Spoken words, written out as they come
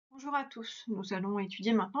Bonjour à tous, nous allons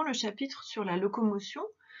étudier maintenant le chapitre sur la locomotion.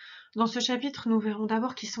 Dans ce chapitre, nous verrons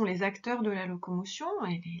d'abord qui sont les acteurs de la locomotion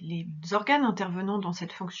et les organes intervenant dans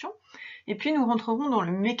cette fonction, et puis nous rentrerons dans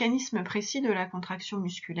le mécanisme précis de la contraction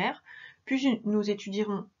musculaire, puis nous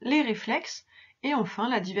étudierons les réflexes, et enfin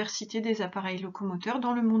la diversité des appareils locomoteurs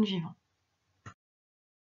dans le monde vivant.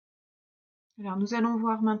 Alors nous allons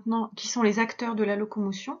voir maintenant qui sont les acteurs de la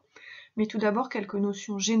locomotion, mais tout d'abord quelques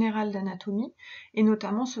notions générales d'anatomie, et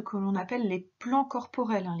notamment ce que l'on appelle les plans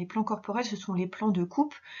corporels. Les plans corporels, ce sont les plans de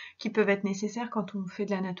coupe qui peuvent être nécessaires quand on fait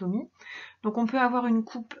de l'anatomie. Donc on peut avoir une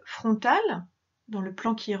coupe frontale, dans le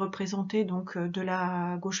plan qui est représenté donc de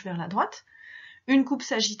la gauche vers la droite, une coupe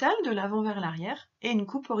sagittale de l'avant vers l'arrière, et une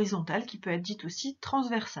coupe horizontale qui peut être dite aussi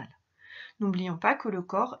transversale. N'oublions pas que le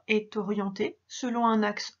corps est orienté selon un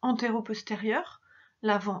axe antéro-postérieur,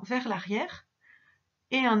 l'avant vers l'arrière,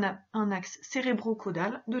 et un axe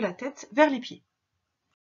cérébro-caudal de la tête vers les pieds.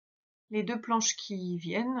 Les deux planches qui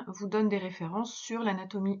viennent vous donnent des références sur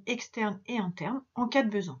l'anatomie externe et interne en cas de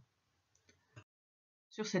besoin.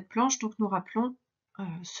 Sur cette planche, donc, nous rappelons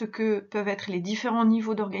ce que peuvent être les différents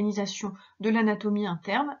niveaux d'organisation de l'anatomie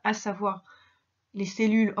interne, à savoir les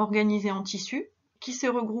cellules organisées en tissus, qui se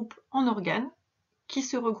regroupent en organes, qui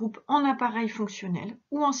se regroupent en appareils fonctionnels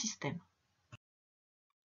ou en systèmes.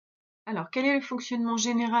 Alors, quel est le fonctionnement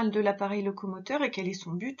général de l'appareil locomoteur et quel est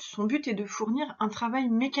son but? Son but est de fournir un travail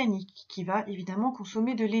mécanique qui va évidemment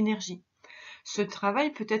consommer de l'énergie. Ce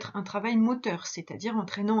travail peut être un travail moteur, c'est-à-dire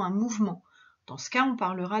entraînant un mouvement. Dans ce cas, on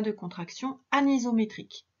parlera de contraction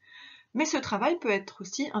anisométrique. Mais ce travail peut être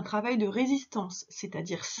aussi un travail de résistance,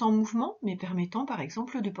 c'est-à-dire sans mouvement, mais permettant par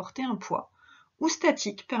exemple de porter un poids, ou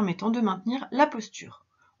statique, permettant de maintenir la posture.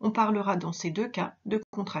 On parlera dans ces deux cas de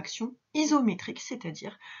contraction isométrique,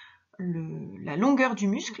 c'est-à-dire la longueur du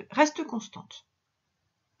muscle reste constante.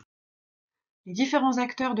 Les différents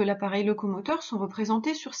acteurs de l'appareil locomoteur sont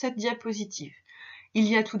représentés sur cette diapositive. Il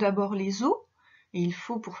y a tout d'abord les os, et il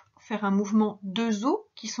faut pour faire un mouvement 2 os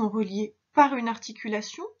qui sont reliés par une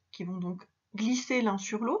articulation, qui vont donc glisser l'un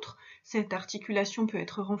sur l'autre. Cette articulation peut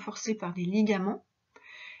être renforcée par des ligaments.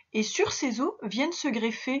 Et sur ces os viennent se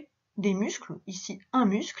greffer des muscles, ici un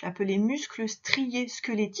muscle, appelé muscle strié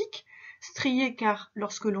squelettique, strié car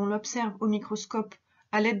lorsque l'on l'observe au microscope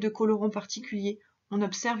à l'aide de colorants particuliers, on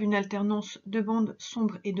observe une alternance de bandes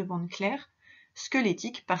sombres et de bandes claires,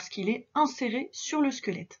 squelettique parce qu'il est inséré sur le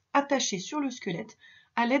squelette, attaché sur le squelette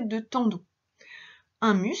à l'aide de tendons.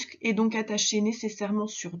 Un muscle est donc attaché nécessairement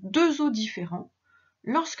sur 2 os différents.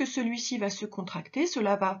 Lorsque celui-ci va se contracter,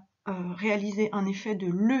 cela va réaliser un effet de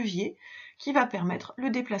levier qui va permettre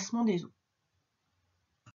le déplacement des os.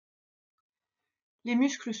 Les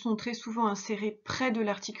muscles sont très souvent insérés près de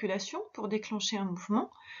l'articulation pour déclencher un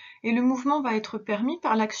mouvement, et le mouvement va être permis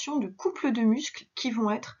par l'action de couples de muscles qui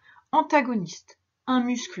vont être antagonistes. Un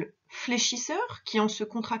muscle fléchisseur qui en se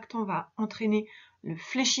contractant va entraîner le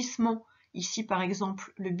fléchissement, ici par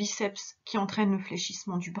exemple le biceps qui entraîne le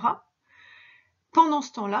fléchissement du bras. Pendant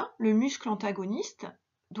ce temps-là, le muscle antagoniste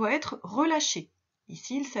doit être relâché.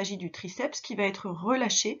 Ici, il s'agit du triceps qui va être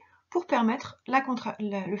relâché pour permettre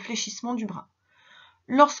le fléchissement du bras.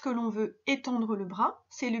 Lorsque l'on veut étendre le bras,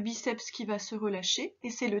 c'est le biceps qui va se relâcher et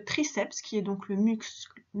c'est le triceps, qui est donc le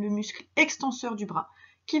muscle extenseur du bras,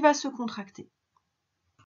 qui va se contracter.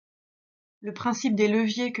 Le principe des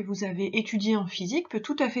leviers que vous avez étudié en physique peut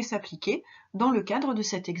tout à fait s'appliquer dans le cadre de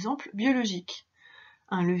cet exemple biologique.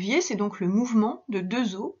 Un levier, c'est donc le mouvement de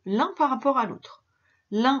 2 os, l'un par rapport à l'autre.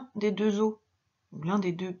 L'un des 2 os, ou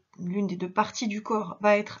l'une des deux parties du corps,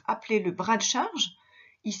 va être appelé le bras de charge.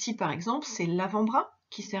 Ici, par exemple, c'est l'avant-bras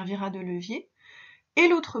qui servira de levier, et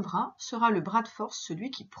l'autre bras sera le bras de force,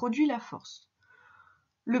 celui qui produit la force.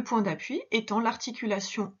 Le point d'appui étant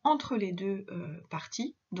l'articulation entre les deux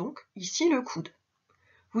parties, donc ici le coude.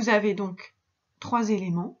 Vous avez donc 3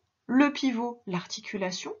 éléments, le pivot,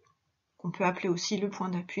 l'articulation, qu'on peut appeler aussi le point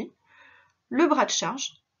d'appui, le bras de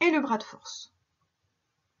charge et le bras de force.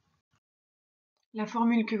 La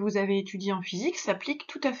formule que vous avez étudiée en physique s'applique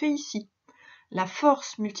tout à fait ici. La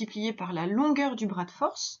force multipliée par la longueur du bras de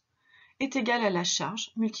force est égale à la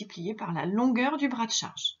charge multipliée par la longueur du bras de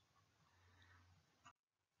charge.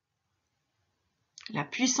 La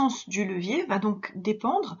puissance du levier va donc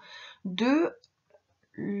dépendre de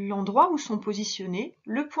l'endroit où sont positionnés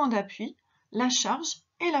le point d'appui, la charge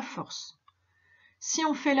et la force. Si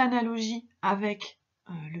on fait l'analogie avec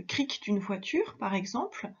le cric d'une voiture, par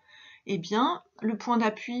exemple, eh bien, le point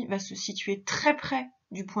d'appui va se situer très près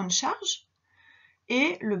du point de charge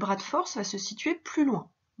et le bras de force va se situer plus loin.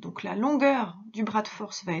 Donc la longueur du bras de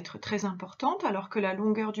force va être très importante alors que la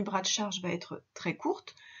longueur du bras de charge va être très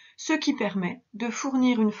courte, ce qui permet de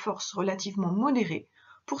fournir une force relativement modérée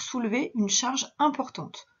pour soulever une charge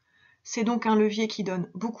importante. C'est donc un levier qui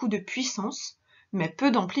donne beaucoup de puissance, mais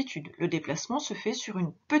peu d'amplitude. Le déplacement se fait sur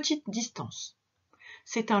une petite distance.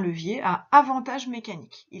 C'est un levier à avantage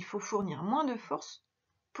mécanique. Il faut fournir moins de force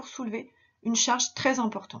pour soulever une charge très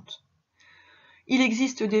importante. Il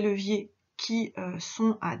existe des leviers qui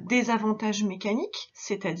sont à désavantage mécanique,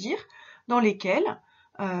 c'est-à-dire dans lesquels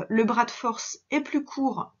le bras de force est plus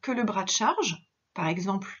court que le bras de charge, par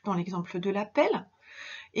exemple dans l'exemple de la pelle.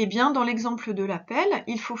 Eh bien, dans l'exemple de la pelle,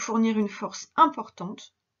 il faut fournir une force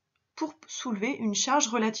importante pour soulever une charge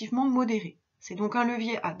relativement modérée. C'est donc un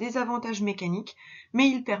levier à désavantage mécanique, mais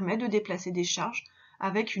il permet de déplacer des charges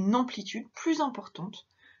avec une amplitude plus importante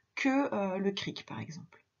que le cric, par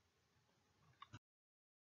exemple.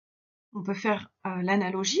 On peut faire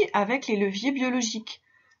l'analogie avec les leviers biologiques.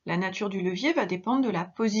 La nature du levier va dépendre de la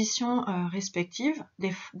position respective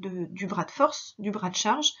du bras de force, du bras de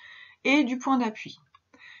charge et du point d'appui.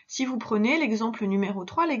 Si vous prenez l'exemple numéro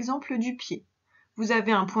 3, l'exemple du pied, vous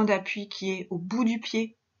avez un point d'appui qui est au bout du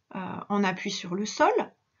pied en appui sur le sol.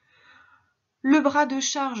 Le bras de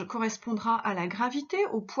charge correspondra à la gravité,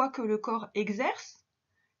 au poids que le corps exerce,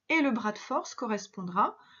 et le bras de force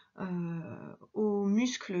correspondra au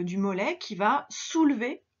muscle du mollet qui va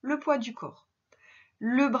soulever le poids du corps.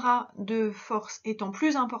 Le bras de force étant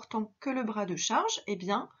plus important que le bras de charge, eh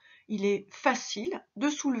bien, il est facile de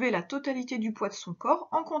soulever la totalité du poids de son corps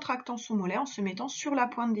en contractant son mollet, en se mettant sur la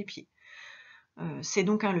pointe des pieds. C'est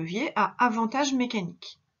donc un levier à avantage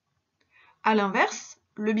mécanique. A l'inverse,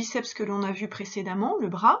 le biceps que l'on a vu précédemment, le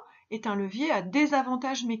bras, est un levier à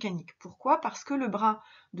désavantage mécanique. Pourquoi? Parce que le bras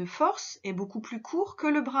de force est beaucoup plus court que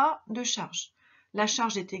le bras de charge. La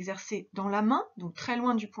charge est exercée dans la main, donc très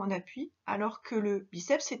loin du point d'appui, alors que le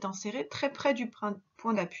biceps est inséré très près du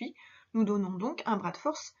point d'appui. Nous donnons donc un bras de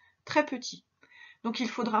force très petit. Donc il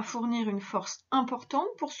faudra fournir une force importante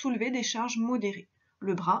pour soulever des charges modérées.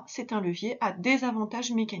 Le bras, c'est un levier à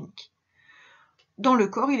désavantage mécanique. Dans le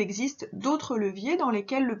corps, il existe d'autres leviers dans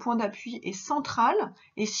lesquels le point d'appui est central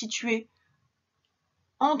et situé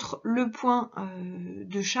entre le point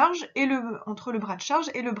de charge et entre le bras de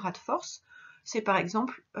charge et le bras de force. C'est par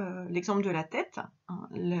exemple l'exemple de la tête.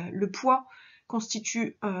 Le poids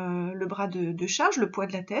constitue le bras de charge, le poids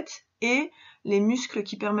de la tête, et les muscles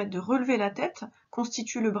qui permettent de relever la tête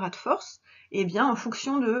constituent le bras de force. Et bien, en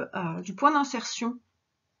fonction du point d'insertion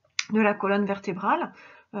de la colonne vertébrale,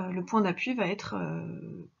 le point d'appui va être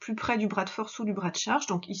plus près du bras de force ou du bras de charge.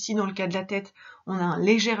 Donc ici, dans le cas de la tête, on a un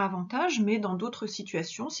léger avantage, mais dans d'autres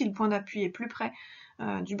situations, si le point d'appui est plus près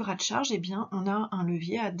du bras de charge, eh bien, on a un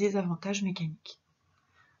levier à désavantage mécanique.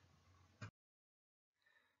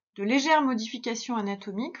 De légères modifications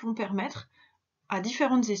anatomiques vont permettre à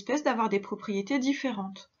différentes espèces d'avoir des propriétés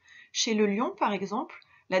différentes. Chez le lion, par exemple,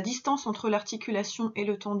 la distance entre l'articulation et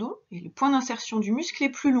le tendon et le point d'insertion du muscle est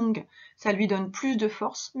plus longue. Ça lui donne plus de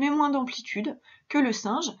force, mais moins d'amplitude que le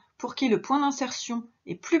singe, pour qui le point d'insertion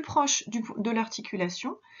est plus proche de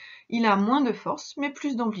l'articulation. Il a moins de force, mais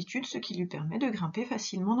plus d'amplitude, ce qui lui permet de grimper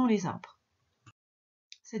facilement dans les arbres.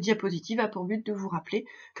 Cette diapositive a pour but de vous rappeler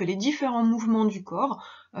que les différents mouvements du corps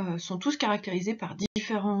sont tous caractérisés par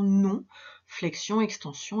différents noms, flexion,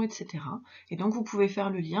 extension, etc. Et donc vous pouvez faire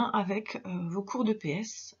le lien avec vos cours de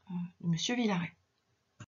PS de M. Villaret.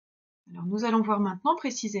 Alors nous allons voir maintenant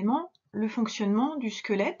précisément le fonctionnement du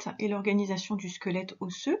squelette et l'organisation du squelette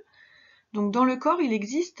osseux. Donc dans le corps, il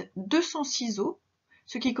existe 206 os,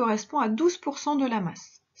 ce qui correspond à 12% de la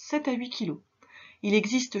masse, 7 à 8 kg. Il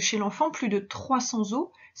existe chez l'enfant plus de 300 os.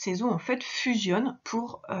 Ces os en fait fusionnent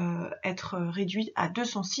pour être réduits à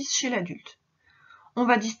 206 chez l'adulte. On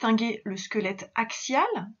va distinguer le squelette axial,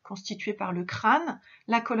 constitué par le crâne,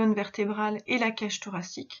 la colonne vertébrale et la cage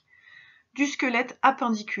thoracique, du squelette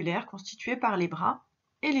appendiculaire, constitué par les bras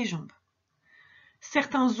et les jambes.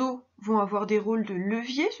 Certains os vont avoir des rôles de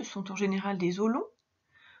levier, ce sont en général des os longs.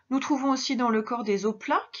 Nous trouvons aussi dans le corps des os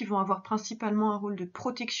plats qui vont avoir principalement un rôle de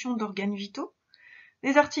protection d'organes vitaux,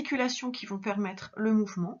 des articulations qui vont permettre le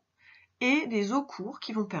mouvement et des os courts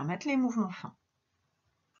qui vont permettre les mouvements fins.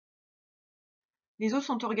 Les os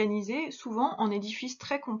sont organisés souvent en édifices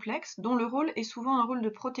très complexes dont le rôle est souvent un rôle de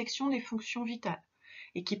protection des fonctions vitales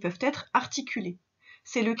et qui peuvent être articulés.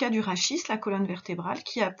 C'est le cas du rachis, la colonne vertébrale,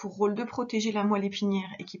 qui a pour rôle de protéger la moelle épinière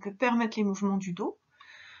et qui peut permettre les mouvements du dos.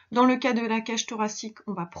 Dans le cas de la cage thoracique,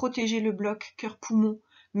 on va protéger le bloc cœur-poumon,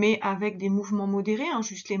 mais avec des mouvements modérés,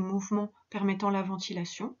 juste les mouvements permettant la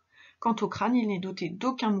ventilation. Quant au crâne, il n'est doté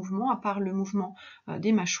d'aucun mouvement à part le mouvement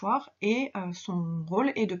des mâchoires et son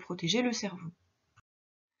rôle est de protéger le cerveau.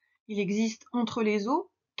 Il existe entre les os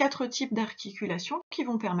 4 types d'articulations qui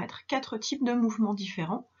vont permettre 4 types de mouvements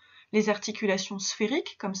différents. Les articulations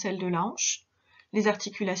sphériques, comme celle de la hanche, les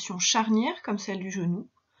articulations charnières, comme celle du genou,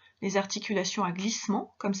 les articulations à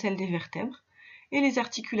glissement, comme celle des vertèbres, et les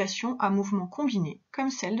articulations à mouvement combiné, comme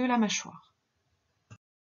celle de la mâchoire.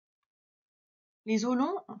 Les os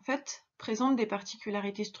longs, en fait, présentent des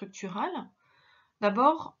particularités structurales.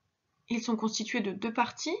 D'abord, ils sont constitués de 2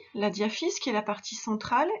 parties, la diaphyse qui est la partie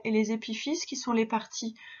centrale et les épiphyses qui sont les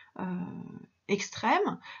parties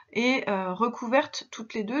extrêmes et recouvertes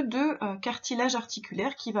toutes les deux de cartilage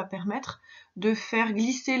articulaire qui va permettre de faire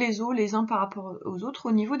glisser les os les uns par rapport aux autres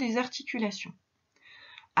au niveau des articulations.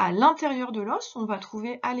 À l'intérieur de l'os, on va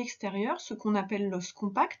trouver à l'extérieur ce qu'on appelle l'os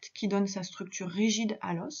compact qui donne sa structure rigide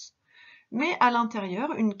à l'os, mais à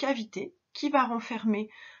l'intérieur une cavité qui va renfermer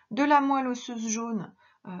de la moelle osseuse jaune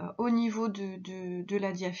au niveau de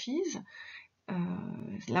la diaphyse,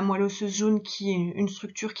 la moelle osseuse jaune qui est une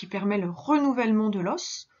structure qui permet le renouvellement de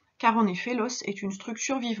l'os, car en effet l'os est une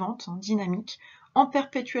structure vivante, dynamique, en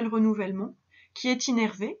perpétuel renouvellement, qui est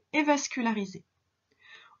innervée et vascularisée.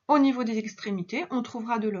 Au niveau des extrémités, on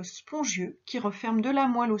trouvera de l'os spongieux qui referme de la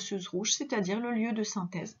moelle osseuse rouge, c'est-à-dire le lieu de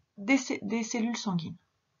synthèse des cellules sanguines.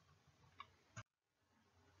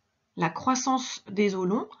 La croissance des os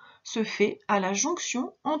longs se fait à la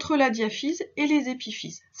jonction entre la diaphyse et les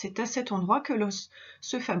épiphyses. C'est à cet endroit que l'os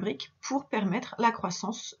se fabrique pour permettre la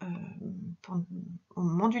croissance au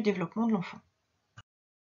moment du développement de l'enfant.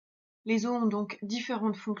 Les os ont donc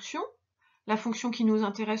différentes fonctions. La fonction qui nous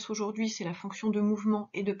intéresse aujourd'hui, c'est la fonction de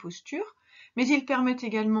mouvement et de posture, mais ils permettent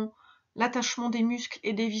également l'attachement des muscles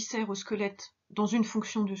et des viscères au squelette dans une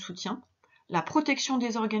fonction de soutien, la protection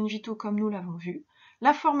des organes vitaux comme nous l'avons vu,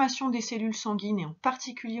 la formation des cellules sanguines et en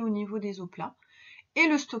particulier au niveau des os plats, et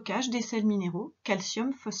le stockage des sels minéraux,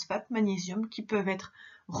 calcium, phosphate, magnésium, qui peuvent être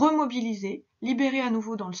remobilisés, libérés à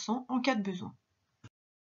nouveau dans le sang en cas de besoin.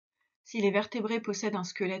 Si les vertébrés possèdent un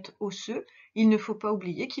squelette osseux, il ne faut pas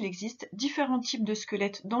oublier qu'il existe différents types de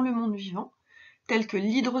squelettes dans le monde vivant, tels que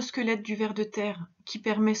l'hydrosquelette du ver de terre qui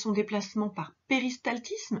permet son déplacement par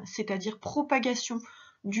péristaltisme, c'est-à-dire propagation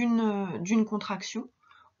d'une contraction,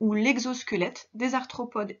 ou l'exosquelette des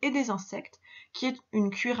arthropodes et des insectes, qui est une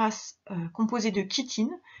cuirasse composée de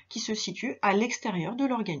chitine qui se situe à l'extérieur de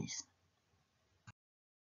l'organisme.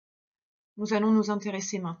 Nous allons nous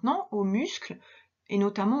intéresser maintenant aux muscles, et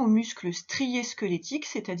notamment aux muscles striés squelettiques,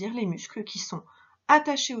 c'est-à-dire les muscles qui sont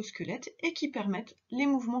attachés au squelette et qui permettent les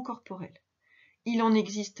mouvements corporels. Il en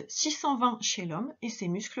existe 620 chez l'homme et ces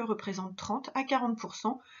muscles représentent 30 à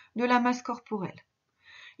 40% de la masse corporelle.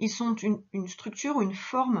 Ils sont une structure ou une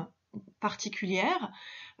forme particulière.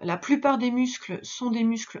 La plupart des muscles sont des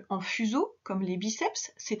muscles en fuseau, comme les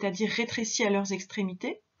biceps, c'est-à-dire rétrécis à leurs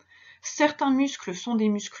extrémités. Certains muscles sont des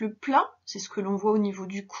muscles plats, c'est ce que l'on voit au niveau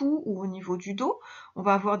du cou ou au niveau du dos. On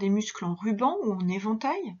va avoir des muscles en ruban ou en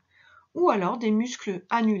éventail, ou alors des muscles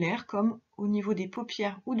annulaires comme au niveau des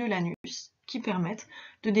paupières ou de l'anus, qui permettent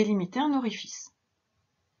de délimiter un orifice.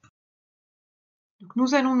 Donc,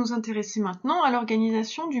 nous allons nous intéresser maintenant à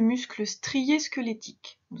l'organisation du muscle strié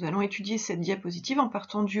squelettique. Nous allons étudier cette diapositive en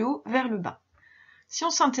partant du haut vers le bas. Si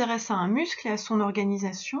on s'intéresse à un muscle et à son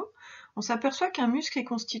organisation, on s'aperçoit qu'un muscle est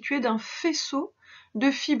constitué d'un faisceau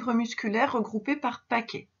de fibres musculaires regroupées par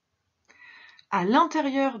paquets. À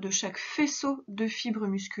l'intérieur de chaque faisceau de fibres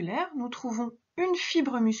musculaires, nous trouvons une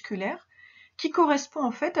fibre musculaire qui correspond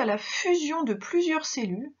en fait à la fusion de plusieurs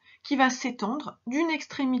cellules qui va s'étendre d'une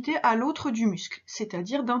extrémité à l'autre du muscle,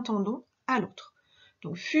 c'est-à-dire d'un tendon à l'autre.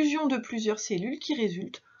 Donc fusion de plusieurs cellules qui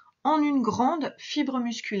résulte en une grande fibre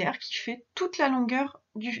musculaire qui fait toute la longueur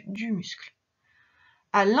du muscle.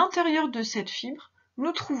 À l'intérieur de cette fibre,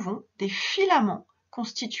 nous trouvons des filaments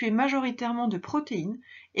constitués majoritairement de protéines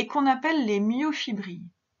et qu'on appelle les myofibrilles.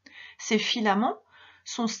 Ces filaments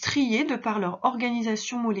sont striés de par leur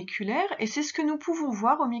organisation moléculaire et c'est ce que nous pouvons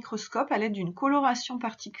voir au microscope à l'aide d'une coloration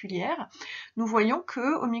particulière. Nous voyons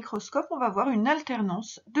qu'au microscope, on va voir une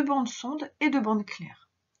alternance de bandes sondes et de bandes claires.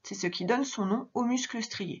 C'est ce qui donne son nom aux muscles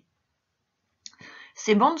striés.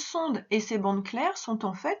 Ces bandes sondes et ces bandes claires sont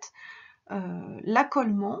en fait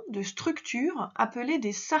l'accollement de structures appelées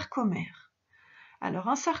des sarcomères. Alors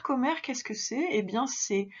un sarcomère, qu'est-ce que c'est? Eh bien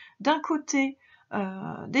c'est d'un côté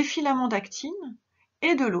des filaments d'actine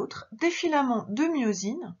et de l'autre des filaments de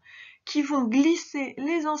myosine qui vont glisser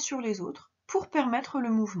les uns sur les autres pour permettre le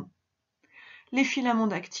mouvement. Les filaments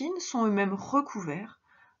d'actine sont eux-mêmes recouverts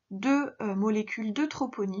de molécules de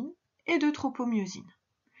troponine et de tropomyosine.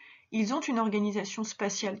 Ils ont une organisation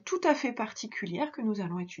spatiale tout à fait particulière que nous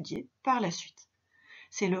allons étudier par la suite.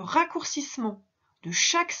 C'est le raccourcissement de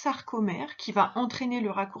chaque sarcomère qui va entraîner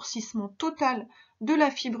le raccourcissement total de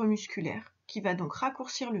la fibre musculaire, qui va donc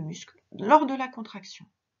raccourcir le muscle lors de la contraction.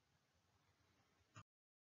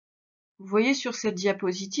 Vous voyez sur cette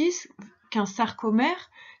diapositive qu'un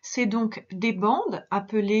sarcomère, c'est donc des bandes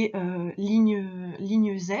appelées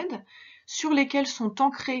lignes Z, sur lesquelles sont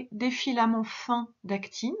ancrés des filaments fins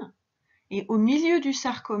d'actine. Et au milieu du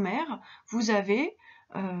sarcomère, vous avez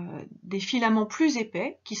des filaments plus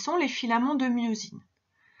épais qui sont les filaments de myosine.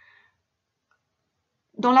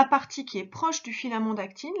 Dans la partie qui est proche du filament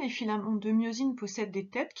d'actine, les filaments de myosine possèdent des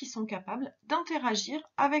têtes qui sont capables d'interagir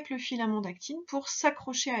avec le filament d'actine pour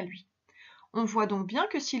s'accrocher à lui. On voit donc bien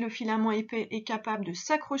que si le filament épais est capable de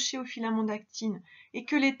s'accrocher au filament d'actine et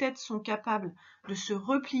que les têtes sont capables de se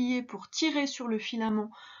replier pour tirer sur le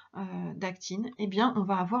filament d'actine, eh bien on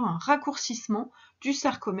va avoir un raccourcissement du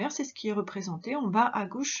sarcomère, c'est ce qui est représenté en bas à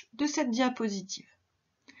gauche de cette diapositive.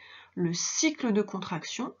 Le cycle de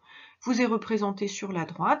contraction vous est représenté sur la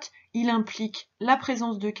droite, il implique la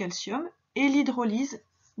présence de calcium et l'hydrolyse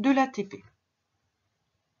de l'ATP.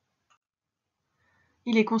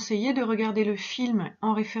 Il est conseillé de regarder le film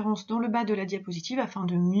en référence dans le bas de la diapositive afin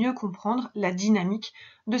de mieux comprendre la dynamique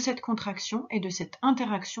de cette contraction et de cette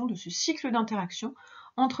interaction, de ce cycle d'interaction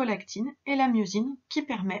entre l'actine et la myosine qui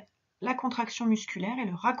permet la contraction musculaire et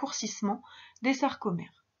le raccourcissement des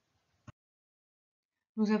sarcomères.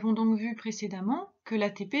 Nous avons donc vu précédemment que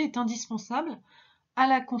l'ATP est indispensable à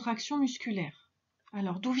la contraction musculaire.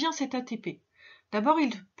 Alors d'où vient cet ATP? D'abord,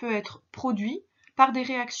 il peut être produit par des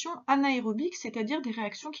réactions anaérobiques, c'est-à-dire des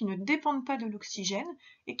réactions qui ne dépendent pas de l'oxygène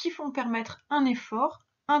et qui font permettre un effort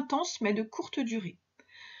intense mais de courte durée.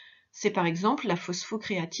 C'est par exemple la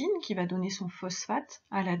phosphocréatine qui va donner son phosphate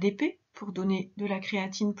à l'ADP pour donner de la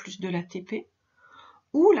créatine plus de l'ATP,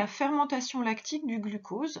 ou la fermentation lactique du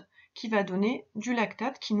glucose qui va donner du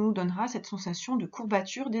lactate qui nous donnera cette sensation de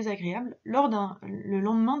courbature désagréable le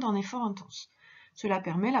lendemain d'un effort intense. Cela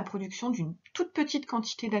permet la production d'une toute petite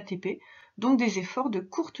quantité d'ATP, donc des efforts de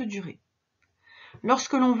courte durée.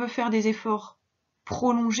 Lorsque l'on veut faire des efforts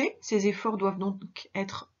prolongés, ces efforts doivent donc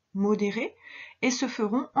être modérés et se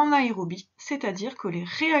feront en aérobie, c'est-à-dire que les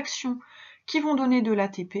réactions qui vont donner de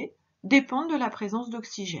l'ATP dépendent de la présence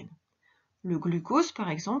d'oxygène. Le glucose, par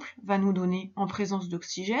exemple, va nous donner en présence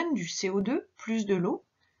d'oxygène du CO2 plus de l'eau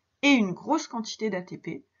et une grosse quantité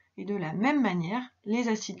d'ATP. Et de la même manière, les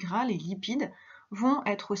acides gras, les lipides, vont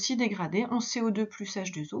être aussi dégradés en CO2 plus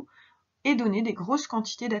H2O et donner des grosses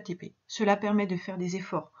quantités d'ATP. Cela permet de faire des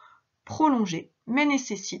efforts prolongés, mais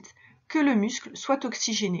nécessite que le muscle soit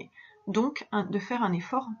oxygéné, donc de faire un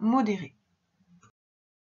effort modéré.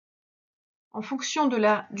 En fonction de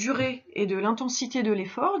la durée et de l'intensité de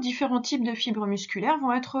l'effort, différents types de fibres musculaires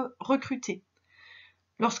vont être recrutés.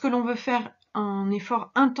 Lorsque l'on veut faire un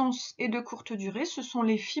effort intense et de courte durée, ce sont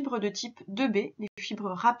les fibres de type 2B, les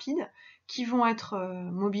fibres rapides, qui vont être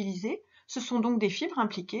mobilisées. Ce sont donc des fibres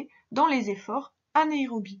impliquées dans les efforts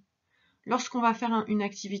anaérobies. Lorsqu'on va faire une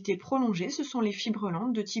activité prolongée, ce sont les fibres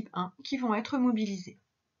lentes de type 1 qui vont être mobilisées.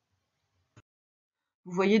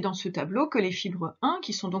 Vous voyez dans ce tableau que les fibres 1,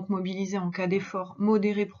 qui sont donc mobilisées en cas d'effort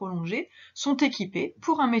modéré prolongé, sont équipées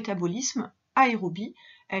pour un métabolisme aérobie.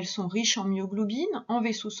 Elles sont riches en myoglobine, en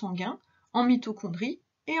vaisseaux sanguins, en mitochondries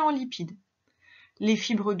et en lipides. Les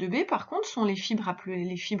fibres 2B, par contre, sont les fibres appelées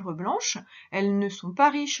les fibres blanches. Elles ne sont pas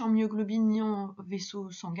riches en myoglobine ni en vaisseaux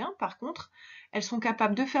sanguins. Par contre, elles sont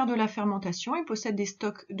capables de faire de la fermentation et possèdent des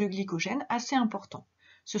stocks de glycogène assez importants.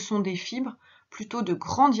 Ce sont des fibres plutôt de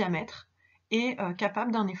grand diamètre et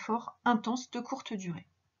capables d'un effort intense de courte durée.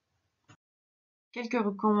 Quelques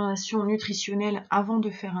recommandations nutritionnelles avant de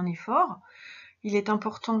faire un effort. Il est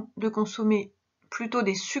important de consommer plutôt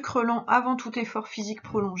des sucres lents avant tout effort physique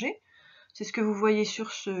prolongé. C'est ce que vous voyez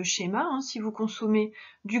sur ce schéma. Si vous consommez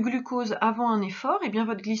du glucose avant un effort, eh bien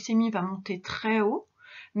votre glycémie va monter très haut,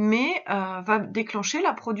 mais va déclencher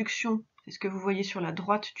la production, c'est ce que vous voyez sur la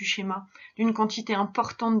droite du schéma, d'une quantité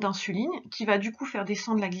importante d'insuline qui va du coup faire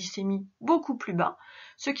descendre la glycémie beaucoup plus bas,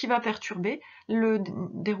 ce qui va perturber le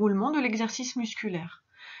déroulement de l'exercice musculaire.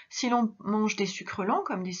 Si l'on mange des sucres lents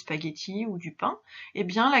comme des spaghettis ou du pain, eh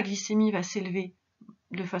bien la glycémie va s'élever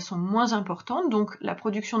de façon moins importante, donc la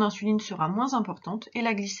production d'insuline sera moins importante et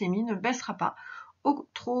la glycémie ne baissera pas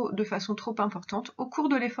de façon trop importante au cours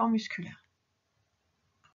de l'effort musculaire.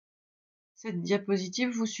 Cette diapositive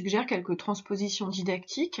vous suggère quelques transpositions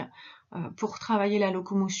didactiques. Pour travailler la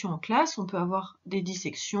locomotion en classe, on peut avoir des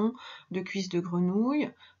dissections de cuisses de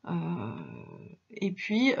grenouille, et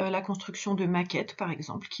puis la construction de maquettes, par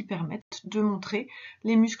exemple, qui permettent de montrer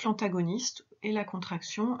les muscles antagonistes et la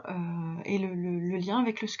contraction et le lien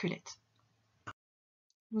avec le squelette.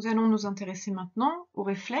 Nous allons nous intéresser maintenant aux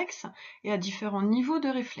réflexes et à différents niveaux de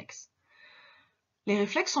réflexes. Les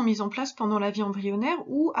réflexes sont mis en place pendant la vie embryonnaire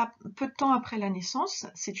ou peu de temps après la naissance.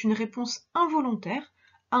 C'est une réponse involontaire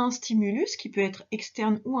à un stimulus qui peut être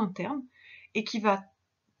externe ou interne et qui va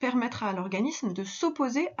permettre à l'organisme de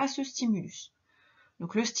s'opposer à ce stimulus.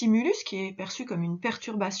 Donc le stimulus, qui est perçu comme une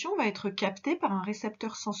perturbation, va être capté par un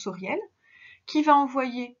récepteur sensoriel qui va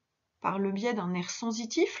envoyer par le biais d'un nerf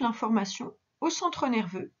sensitif l'information au centre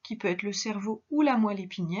nerveux, qui peut être le cerveau ou la moelle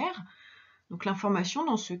épinière. Donc l'information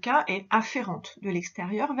dans ce cas est afférente de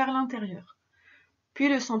l'extérieur vers l'intérieur. Puis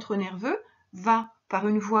le centre nerveux va, par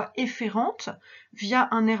une voie efférente, via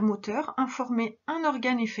un nerf moteur, informer un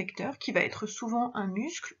organe effecteur qui va être souvent un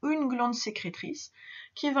muscle ou une glande sécrétrice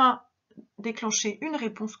qui va déclencher une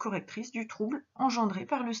réponse correctrice du trouble engendré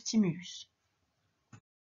par le stimulus.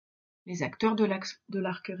 Les acteurs de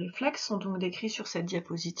l'arc réflexe sont donc décrits sur cette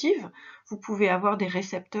diapositive. Vous pouvez avoir des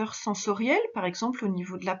récepteurs sensoriels, par exemple au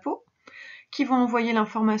niveau de la peau, qui vont envoyer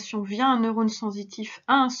l'information via un neurone sensitif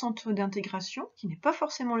à un centre d'intégration, qui n'est pas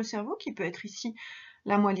forcément le cerveau, qui peut être ici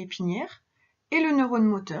la moelle épinière, et le neurone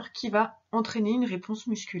moteur qui va entraîner une réponse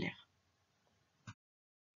musculaire.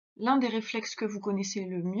 L'un des réflexes que vous connaissez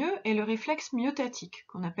le mieux est le réflexe myotatique,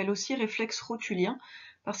 qu'on appelle aussi réflexe rotulien,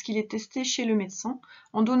 parce qu'il est testé chez le médecin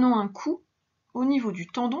en donnant un coup au niveau du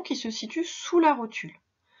tendon qui se situe sous la rotule.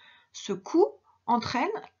 Ce coup entraîne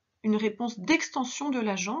une réponse d'extension de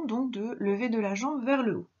la jambe, donc de lever de la jambe vers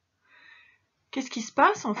le haut. Qu'est-ce qui se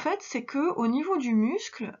passe en fait? C'est qu'au niveau du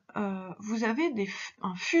muscle, vous avez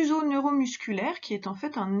un fuseau neuromusculaire qui est en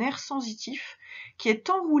fait un nerf sensitif qui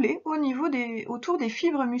est enroulé autour des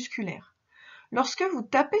fibres musculaires. Lorsque vous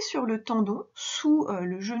tapez sur le tendon sous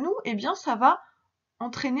le genou, eh bien ça va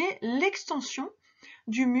entraîner l'extension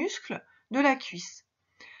du muscle de la cuisse.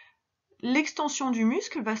 L'extension du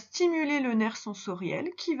muscle va stimuler le nerf sensoriel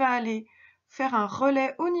qui va aller faire un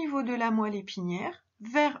relais au niveau de la moelle épinière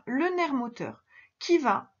vers le nerf moteur qui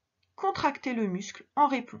va contracter le muscle en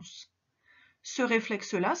réponse. Ce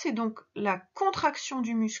réflexe-là, c'est donc la contraction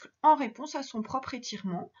du muscle en réponse à son propre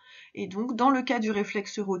étirement. Et donc, dans le cas du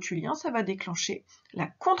réflexe rotulien, ça va déclencher la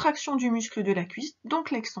contraction du muscle de la cuisse, donc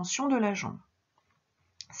l'extension de la jambe.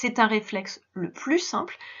 C'est un réflexe le plus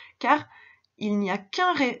simple car il n'y a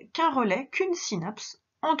qu'un relais, qu'une synapse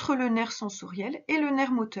entre le nerf sensoriel et le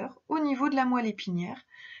nerf moteur au niveau de la moelle épinière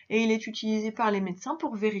et il est utilisé par les médecins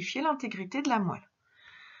pour vérifier l'intégrité de la moelle.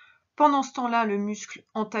 Pendant ce temps-là, le muscle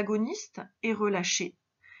antagoniste est relâché.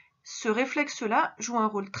 Ce réflexe-là joue un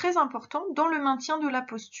rôle très important dans le maintien de la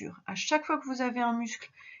posture. À chaque fois que vous avez un muscle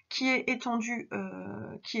qui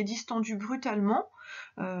est distendu brutalement,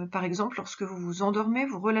 par exemple lorsque vous vous endormez,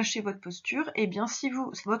 vous relâchez votre posture, et bien si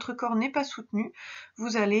votre corps n'est pas soutenu,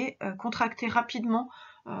 vous allez contracter rapidement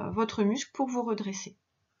votre muscle pour vous redresser.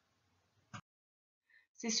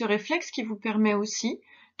 C'est ce réflexe qui vous permet aussi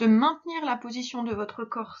de maintenir la position de votre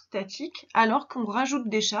corps statique alors qu'on rajoute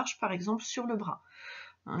des charges, par exemple sur le bras.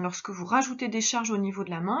 Lorsque vous rajoutez des charges au niveau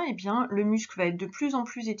de la main, eh bien, le muscle va être de plus en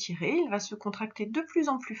plus étiré, il va se contracter de plus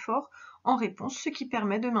en plus fort en réponse, ce qui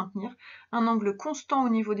permet de maintenir un angle constant au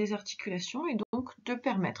niveau des articulations et donc de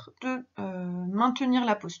permettre de maintenir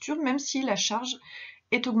la posture même si la charge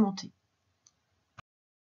est augmentée.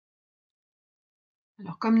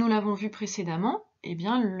 Alors, comme nous l'avons vu précédemment, eh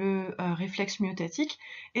bien, le réflexe myotatique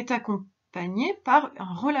est accompagné par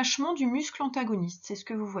un relâchement du muscle antagoniste. C'est ce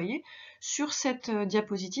que vous voyez sur cette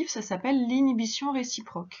diapositive, ça s'appelle l'inhibition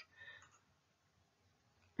réciproque.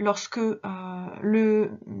 Lorsque la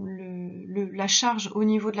charge au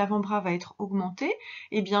niveau de l'avant-bras va être augmentée,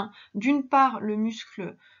 eh bien, d'une part, le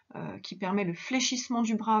muscle qui permet le fléchissement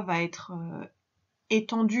du bras va être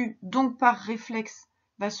étendu, donc par réflexe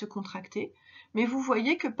va se contracter. Mais vous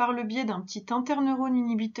voyez que par le biais d'un petit interneurone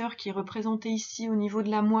inhibiteur qui est représenté ici au niveau de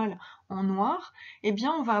la moelle en noir, eh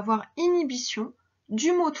bien on va avoir inhibition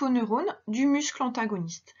du motoneurone du muscle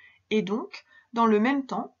antagoniste. Et donc, dans le même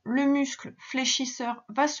temps, le muscle fléchisseur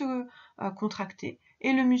va se contracter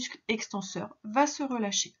et le muscle extenseur va se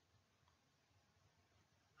relâcher.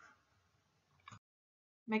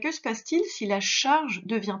 Mais que se passe-t-il si la charge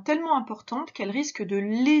devient tellement importante qu'elle risque de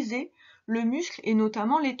léser le muscle et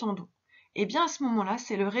notamment les tendons? Eh bien à ce moment-là,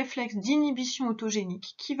 c'est le réflexe d'inhibition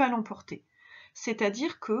autogénique qui va l'emporter.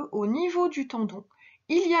 C'est-à-dire qu'au niveau du tendon,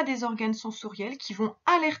 il y a des organes sensoriels qui vont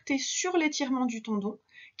alerter sur l'étirement du tendon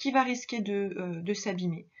qui va risquer de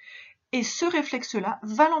s'abîmer. Et ce réflexe-là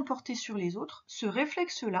va l'emporter sur les autres. Ce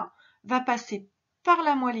réflexe-là va passer par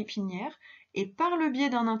la moelle épinière et par le biais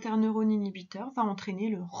d'un interneurone inhibiteur va entraîner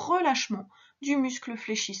le relâchement du muscle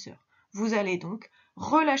fléchisseur. Vous allez donc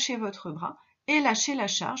relâcher votre bras et lâcher la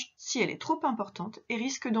charge si elle est trop importante et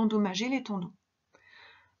risque d'endommager les tendons.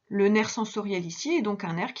 Le nerf sensoriel ici est donc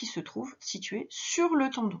un nerf qui se trouve situé sur le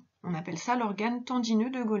tendon. On appelle ça l'organe tendineux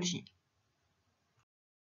de Golgi.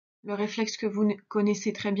 Le réflexe que vous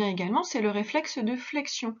connaissez très bien également, c'est le réflexe de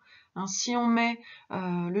flexion. Si on met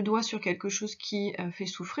le doigt sur quelque chose qui fait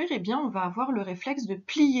souffrir, eh bien on va avoir le réflexe de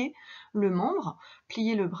plier le membre,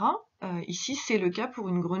 plier le bras. Ici, c'est le cas pour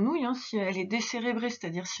une grenouille, si elle est décérébrée,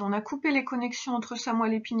 c'est-à-dire si on a coupé les connexions entre sa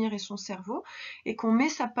moelle épinière et son cerveau, et qu'on met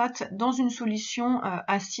sa patte dans une solution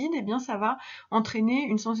acide, eh bien ça va entraîner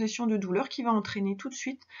une sensation de douleur qui va entraîner tout de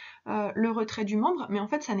suite le retrait du membre. Mais en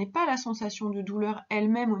fait, ça n'est pas la sensation de douleur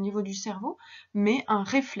elle-même au niveau du cerveau, mais un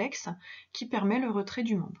réflexe qui permet le retrait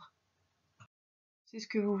du membre. C'est ce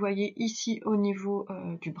que vous voyez ici au niveau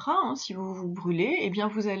du bras. Si vous vous brûlez, eh bien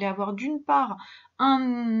vous allez avoir d'une part un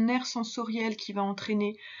nerf sensoriel qui va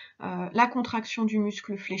entraîner la contraction du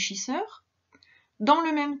muscle fléchisseur. Dans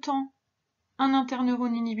le même temps, un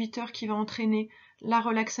interneurone inhibiteur qui va entraîner la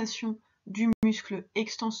relaxation du muscle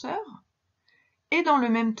extenseur. Et dans le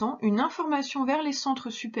même temps, une information vers les centres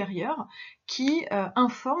supérieurs qui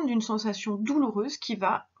informe d'une sensation douloureuse qui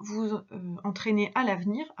va vous entraîner à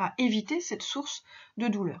l'avenir à éviter cette source de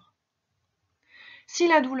douleur. Si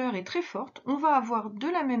la douleur est très forte, on va avoir de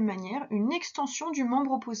la même manière une extension du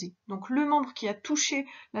membre opposé. Donc le membre qui a touché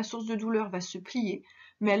la source de douleur va se plier,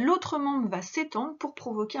 mais l'autre membre va s'étendre pour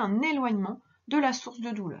provoquer un éloignement de la source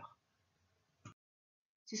de douleur.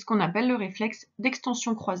 C'est ce qu'on appelle le réflexe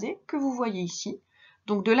d'extension croisée que vous voyez ici.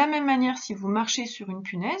 Donc de la même manière, si vous marchez sur une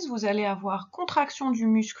punaise, vous allez avoir contraction du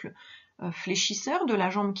muscle fléchisseur de la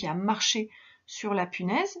jambe qui a marché sur la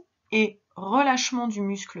punaise et relâchement du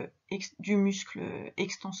muscle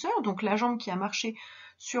extenseur. Donc la jambe qui a marché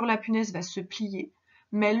sur la punaise va se plier,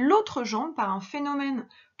 mais l'autre jambe, par un phénomène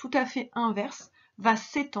tout à fait inverse, va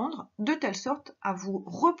s'étendre de telle sorte à vous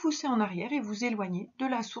repousser en arrière et vous éloigner de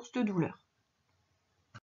la source de douleur.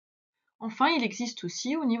 Enfin, il existe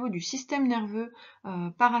aussi au niveau du système nerveux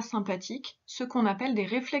parasympathique ce qu'on appelle des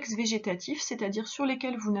réflexes végétatifs, c'est-à-dire sur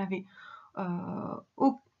lesquels vous n'avez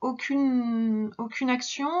aucune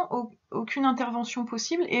action, aucune intervention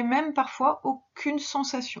possible et même parfois aucune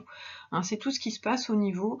sensation. C'est tout ce qui se passe au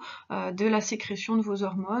niveau de la sécrétion de vos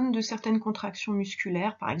hormones, de certaines contractions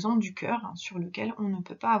musculaires, par exemple du cœur, sur lequel on ne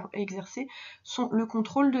peut pas exercer le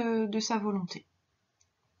contrôle de sa volonté.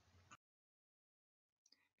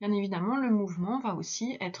 Bien évidemment, le mouvement va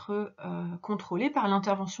aussi être contrôlé par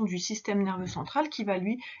l'intervention du système nerveux central qui va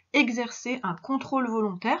lui exercer un contrôle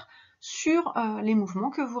volontaire sur les mouvements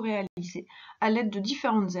que vous réalisez à l'aide de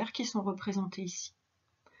différentes aires qui sont représentées ici.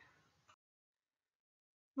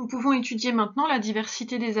 Nous pouvons étudier maintenant la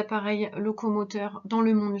diversité des appareils locomoteurs dans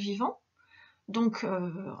le monde vivant, donc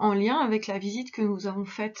en lien avec la visite que nous avons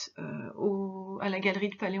faite à la galerie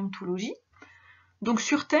de paléontologie. Donc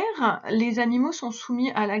sur Terre, les animaux sont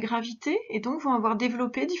soumis à la gravité et donc vont avoir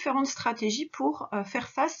développé différentes stratégies pour faire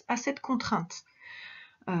face à cette contrainte.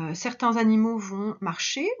 Certains animaux vont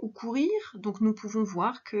marcher ou courir, donc nous pouvons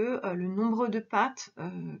voir que le nombre de pattes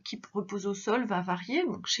qui reposent au sol va varier,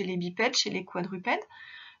 donc chez les bipèdes, chez les quadrupèdes,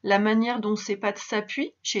 la manière dont ces pattes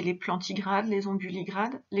s'appuient chez les plantigrades, les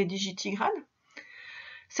onguligrades, les digitigrades.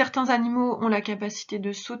 Certains animaux ont la capacité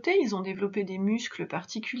de sauter, ils ont développé des muscles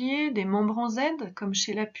particuliers, des membres en Z, comme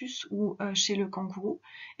chez la puce ou chez le kangourou,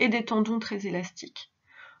 et des tendons très élastiques.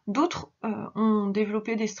 D'autres ont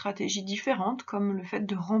développé des stratégies différentes, comme le fait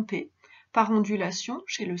de ramper par ondulation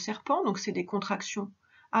chez le serpent, donc c'est des contractions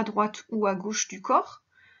à droite ou à gauche du corps,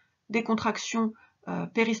 des contractions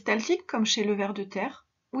péristaltiques, comme chez le ver de terre,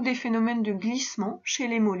 ou des phénomènes de glissement chez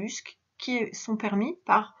les mollusques, qui sont permis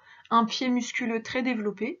par un pied musculeux très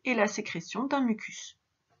développé et la sécrétion d'un mucus.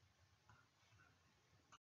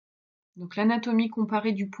 Donc l'anatomie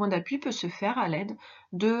comparée du point d'appui peut se faire à l'aide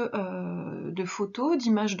de photos,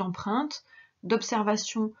 d'images d'empreintes,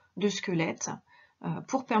 d'observations de squelettes,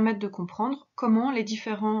 pour permettre de comprendre comment les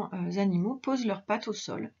différents animaux posent leurs pattes au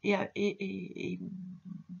sol et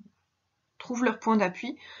trouvent leur point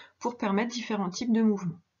d'appui pour permettre différents types de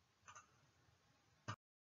mouvements.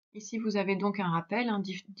 Ici, vous avez donc un rappel,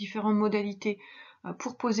 différentes modalités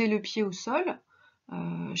pour poser le pied au sol.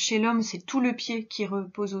 Chez l'homme, c'est tout le pied qui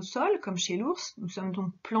repose au sol, comme chez l'ours. Nous sommes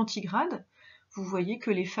donc plantigrades. Vous voyez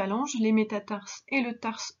que les phalanges, les métatarses et le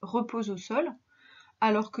tarse reposent au sol,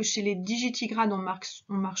 alors que chez les digitigrades,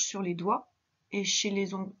 on marche sur les doigts, et chez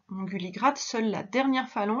les onguligrades, seule la dernière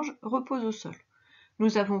phalange repose au sol.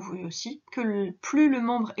 Nous avons vu aussi que plus le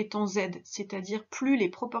membre est en Z, c'est-à-dire plus les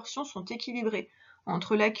proportions sont équilibrées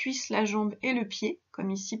entre la cuisse, la jambe et le pied,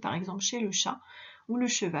 comme ici par exemple chez le chat, ou le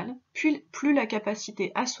cheval, plus la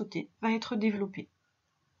capacité à sauter va être développée.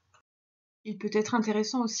 Il peut être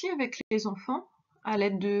intéressant aussi avec les enfants, à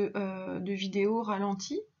l'aide de vidéos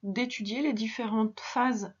ralenties, d'étudier les différentes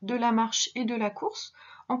phases de la marche et de la course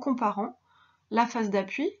en comparant la phase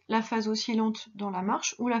d'appui, la phase oscillante dans la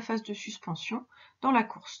marche ou la phase de suspension dans la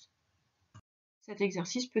course. Cet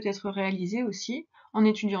exercice peut être réalisé aussi en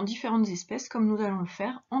étudiant différentes espèces comme nous allons le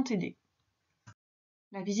faire en TD.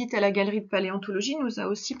 La visite à la galerie de paléontologie nous a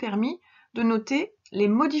aussi permis de noter les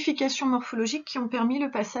modifications morphologiques qui ont permis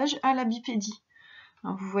le passage à la bipédie.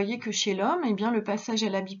 Alors vous voyez que chez l'homme, eh bien, le passage à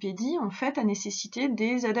la bipédie en fait, a nécessité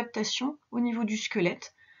des adaptations au niveau du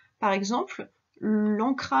squelette. Par exemple,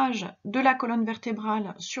 l'ancrage de la colonne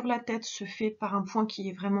vertébrale sur la tête se fait par un point qui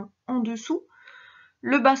est vraiment en dessous.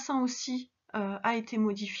 Le bassin aussi a été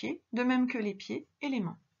modifié, de même que les pieds et les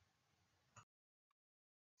mains.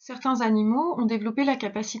 Certains animaux ont développé la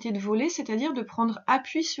capacité de voler, c'est-à-dire de prendre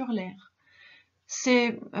appui sur l'air.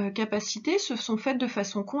 Ces capacités se sont faites de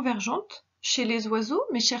façon convergente chez les oiseaux,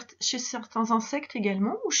 mais chez certains insectes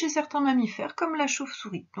également, ou chez certains mammifères, comme la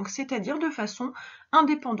chauve-souris, donc c'est-à-dire de façon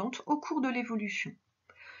indépendante au cours de l'évolution.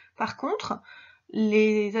 Par contre,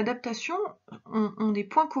 les adaptations ont des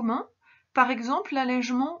points communs, par exemple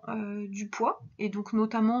l'allègement du poids, et donc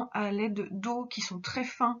notamment à l'aide d'os qui sont très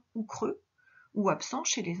fins ou creux, ou absents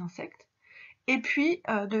chez les insectes, et puis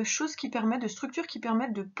de structures qui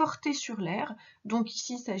permettent de porter sur l'air, donc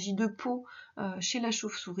ici il s'agit de peau chez la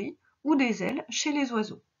chauve-souris, ou des ailes chez les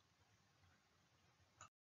oiseaux.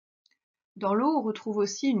 Dans l'eau, on retrouve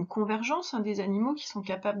aussi une convergence des animaux qui sont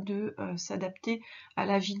capables de s'adapter à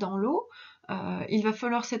la vie dans l'eau. Il va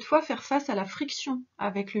falloir cette fois faire face à la friction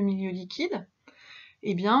avec le milieu liquide.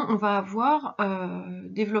 Eh bien, on va avoir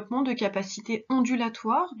développement de capacités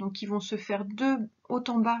ondulatoires, donc qui vont se faire de haut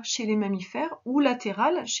en bas chez les mammifères ou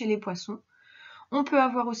latérales chez les poissons. On peut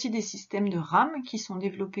avoir aussi des systèmes de rames qui sont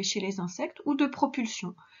développés chez les insectes ou de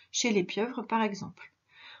propulsion chez les pieuvres par exemple.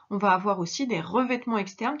 On va avoir aussi des revêtements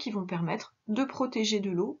externes qui vont permettre de protéger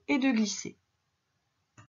de l'eau et de glisser.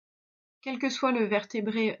 Quel que soit le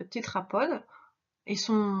vertébré tétrapode et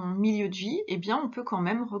son milieu de vie, eh bien on peut quand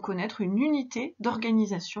même reconnaître une unité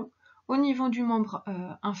d'organisation au niveau du membre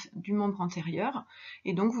antérieur,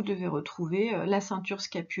 et donc vous devez retrouver la ceinture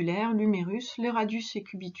scapulaire, l'humérus, le radius et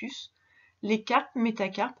cubitus, les carpes,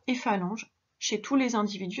 métacarpes et phalanges chez tous les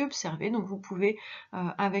individus observés. Donc vous pouvez,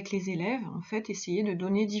 avec les élèves, en fait, essayer de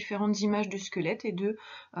donner différentes images de squelette et de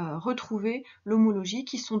retrouver l'homologie,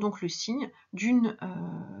 qui sont donc le signe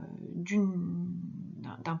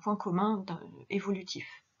d'un point commun évolutif.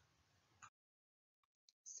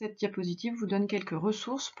 Cette diapositive vous donne quelques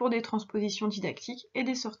ressources pour des transpositions didactiques et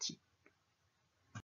des sorties.